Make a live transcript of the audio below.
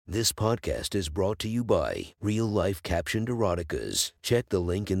This podcast is brought to you by Real Life Captioned Eroticas. Check the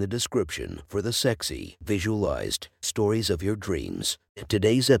link in the description for the sexy, visualized stories of your dreams.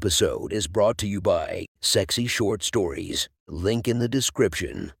 Today's episode is brought to you by Sexy Short Stories. Link in the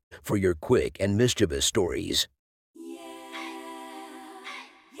description for your quick and mischievous stories.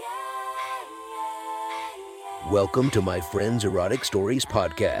 Welcome to my friend's Erotic Stories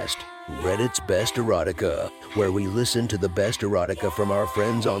podcast, Reddit's Best Erotica, where we listen to the best erotica from our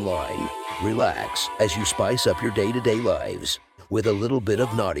friends online. Relax as you spice up your day-to-day lives with a little bit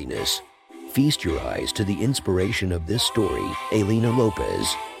of naughtiness. Feast your eyes to the inspiration of this story, Elena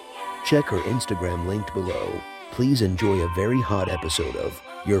Lopez. Check her Instagram linked below. Please enjoy a very hot episode of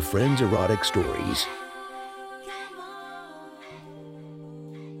Your Friend's Erotic Stories.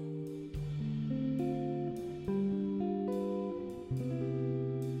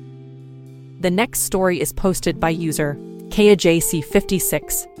 The next story is posted by user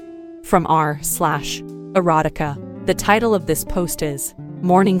KAJC56 from r/erotica. The title of this post is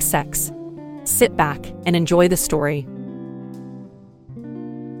Morning Sex. Sit back and enjoy the story.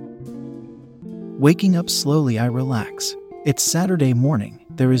 Waking up slowly, I relax. It's Saturday morning.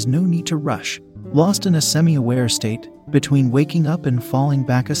 There is no need to rush. Lost in a semi-aware state, between waking up and falling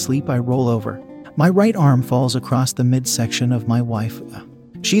back asleep, I roll over. My right arm falls across the midsection of my wife.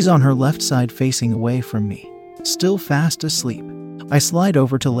 She's on her left side facing away from me, still fast asleep. I slide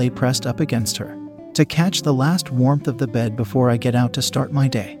over to lay pressed up against her, to catch the last warmth of the bed before I get out to start my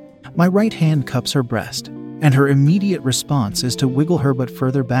day. My right hand cups her breast, and her immediate response is to wiggle her butt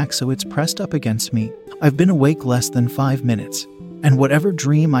further back so it's pressed up against me. I've been awake less than 5 minutes, and whatever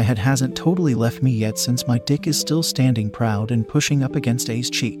dream I had hasn't totally left me yet, since my dick is still standing proud and pushing up against A's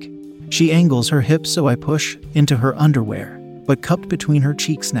cheek. She angles her hips so I push into her underwear, but cupped between her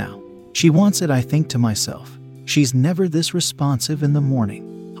cheeks now. She wants it, I think to myself. She's never this responsive in the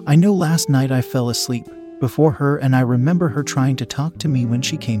morning. I know last night I fell asleep before her, and I remember her trying to talk to me when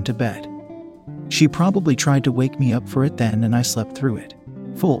she came to bed. She probably tried to wake me up for it then, and I slept through it.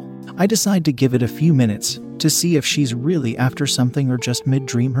 Full. I decide to give it a few minutes to see if she's really after something or just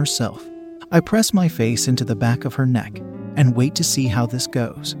mid-dream herself. I press my face into the back of her neck and wait to see how this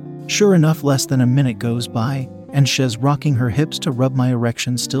goes. Sure enough, less than a minute goes by, and she's rocking her hips to rub my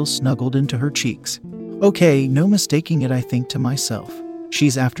erection still snuggled into her cheeks. Okay, no mistaking it, I think to myself.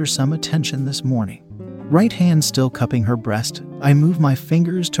 She's after some attention this morning. Right hand still cupping her breast, I move my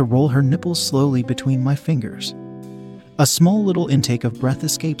fingers to roll her nipples slowly between my fingers. A small little intake of breath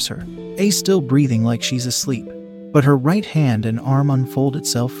escapes her, A still breathing like she's asleep, but her right hand and arm unfold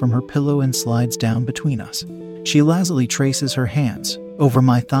itself from her pillow and slides down between us. She lazily traces her hands over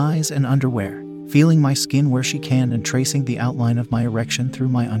my thighs and underwear, feeling my skin where she can and tracing the outline of my erection through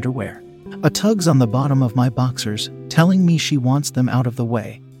my underwear. A tug's on the bottom of my boxers, telling me she wants them out of the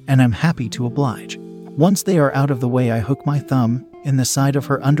way, and I'm happy to oblige. Once they are out of the way, I hook my thumb in the side of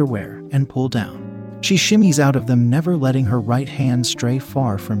her underwear and pull down. She shimmies out of them, never letting her right hand stray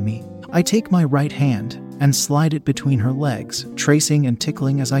far from me. I take my right hand and slide it between her legs, tracing and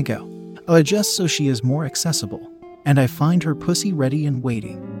tickling as I go. I adjust so she is more accessible, and I find her pussy ready and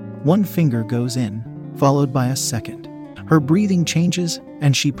waiting. One finger goes in, followed by a second. Her breathing changes,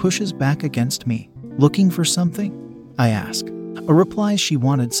 and she pushes back against me. Looking for something? I ask. A replies she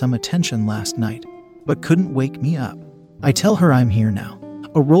wanted some attention last night, but couldn't wake me up. I tell her I'm here now.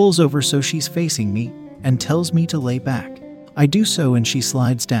 A rolls over so she's facing me, and tells me to lay back. I do so, and she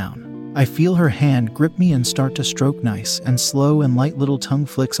slides down. I feel her hand grip me and start to stroke nice and slow, and light little tongue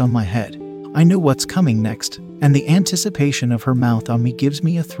flicks on my head. I know what's coming next, and the anticipation of her mouth on me gives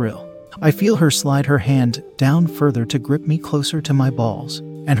me a thrill. I feel her slide her hand down further to grip me closer to my balls,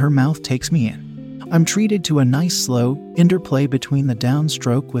 and her mouth takes me in. I'm treated to a nice slow interplay between the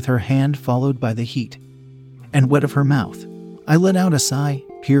downstroke with her hand followed by the heat and wet of her mouth. I let out a sigh,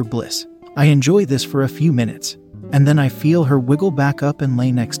 pure bliss. I enjoy this for a few minutes, and then I feel her wiggle back up and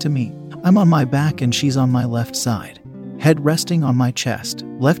lay next to me. I'm on my back and she's on my left side, head resting on my chest,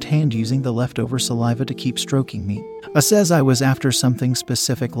 left hand using the leftover saliva to keep stroking me. Says I was after something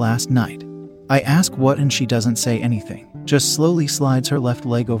specific last night. I ask what, and she doesn't say anything, just slowly slides her left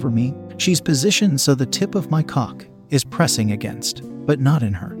leg over me. She's positioned so the tip of my cock is pressing against, but not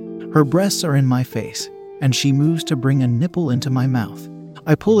in her. Her breasts are in my face, and she moves to bring a nipple into my mouth.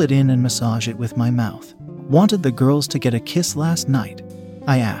 I pull it in and massage it with my mouth. Wanted the girls to get a kiss last night?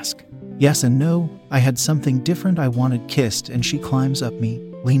 I ask. Yes and no. I had something different I wanted kissed, and she climbs up me,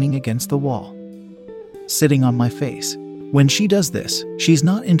 leaning against the wall, sitting on my face. When she does this, she's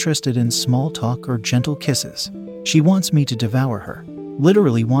not interested in small talk or gentle kisses. She wants me to devour her,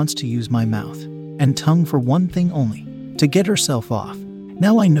 literally wants to use my mouth and tongue for one thing only, to get herself off.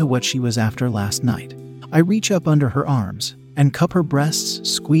 Now I know what she was after last night. I reach up under her arms and cup her breasts,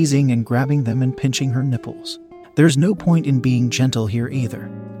 squeezing and grabbing them and pinching her nipples. There's no point in being gentle here either.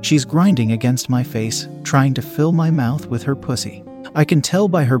 She's grinding against my face, trying to fill my mouth with her pussy. I can tell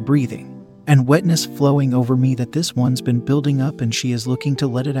by her breathing and wetness flowing over me that this one's been building up and she is looking to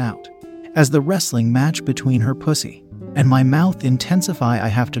let it out. As the wrestling match between her pussy and my mouth intensify, I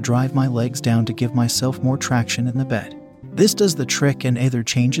have to drive my legs down to give myself more traction in the bed. This does the trick and either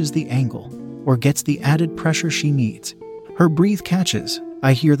changes the angle or gets the added pressure she needs. Her breath catches.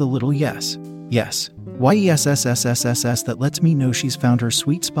 I hear the little yes, YESSSSSS that lets me know she's found her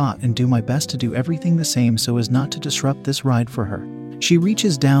sweet spot, and do my best to do everything the same so as not to disrupt this ride for her. She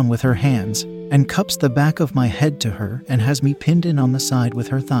reaches down with her hands and cups the back of my head to her and has me pinned in on the side with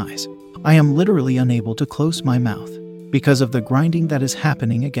her thighs. I am literally unable to close my mouth because of the grinding that is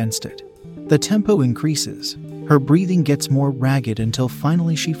happening against it. The tempo increases. Her breathing gets more ragged until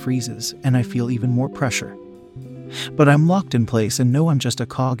finally she freezes and I feel even more pressure. But I'm locked in place and know I'm just a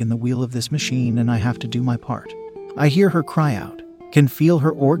cog in the wheel of this machine and I have to do my part. I hear her cry out, can feel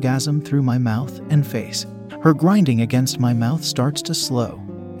her orgasm through my mouth and face. Her grinding against my mouth starts to slow,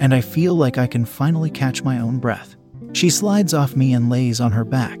 and I feel like I can finally catch my own breath. She slides off me and lays on her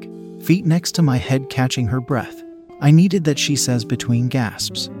back, feet next to my head catching her breath. I needed that, she says between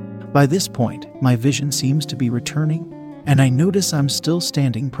gasps. By this point, my vision seems to be returning, and I notice I'm still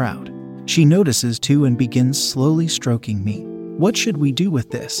standing proud. She notices too and begins slowly stroking me. What should we do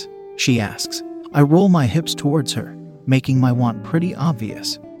with this? She asks. I roll my hips towards her, making my want pretty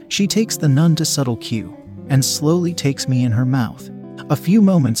obvious. She takes the none to subtle cue and slowly takes me in her mouth. A few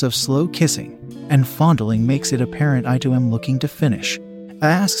moments of slow kissing and fondling makes it apparent I too am looking to finish.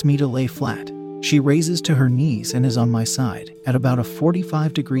 Asks me to lay flat. She raises to her knees and is on my side at about a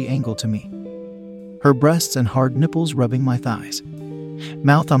 45-degree angle to me. Her breasts and hard nipples rubbing my thighs.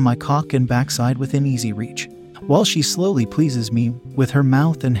 Mouth on my cock and backside within easy reach. While she slowly pleases me with her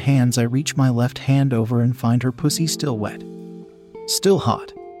mouth and hands, I reach my left hand over and find her pussy still wet, still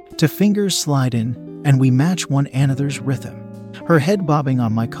hot. Two fingers slide in and we match one another's rhythm. Her head bobbing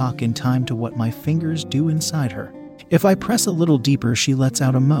on my cock in time to what my fingers do inside her. If I press a little deeper, she lets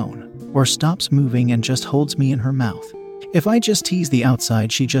out a moan or stops moving and just holds me in her mouth. If I just tease the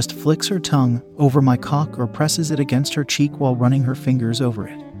outside, she just flicks her tongue over my cock or presses it against her cheek while running her fingers over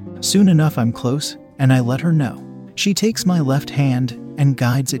it. Soon enough, I'm close, and I let her know. She takes my left hand and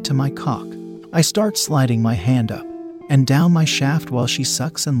guides it to my cock. I start sliding my hand up and down my shaft while she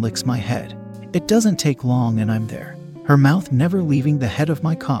sucks and licks my head. It doesn't take long and I'm there, her mouth never leaving the head of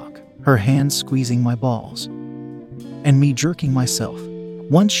my cock, her hands squeezing my balls, and me jerking myself.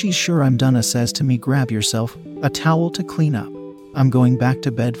 Once she's sure I'm done, says to me, grab yourself a towel to clean up. I'm going back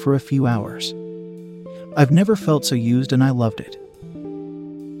to bed for a few hours. I've never felt so used and I loved it.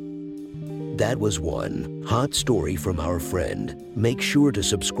 That was one hot story from our friend. Make sure to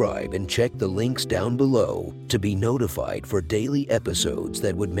subscribe and check the links down below to be notified for daily episodes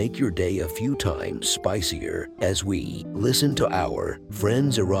that would make your day a few times spicier as we listen to our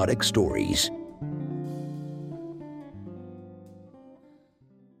friends' erotic stories.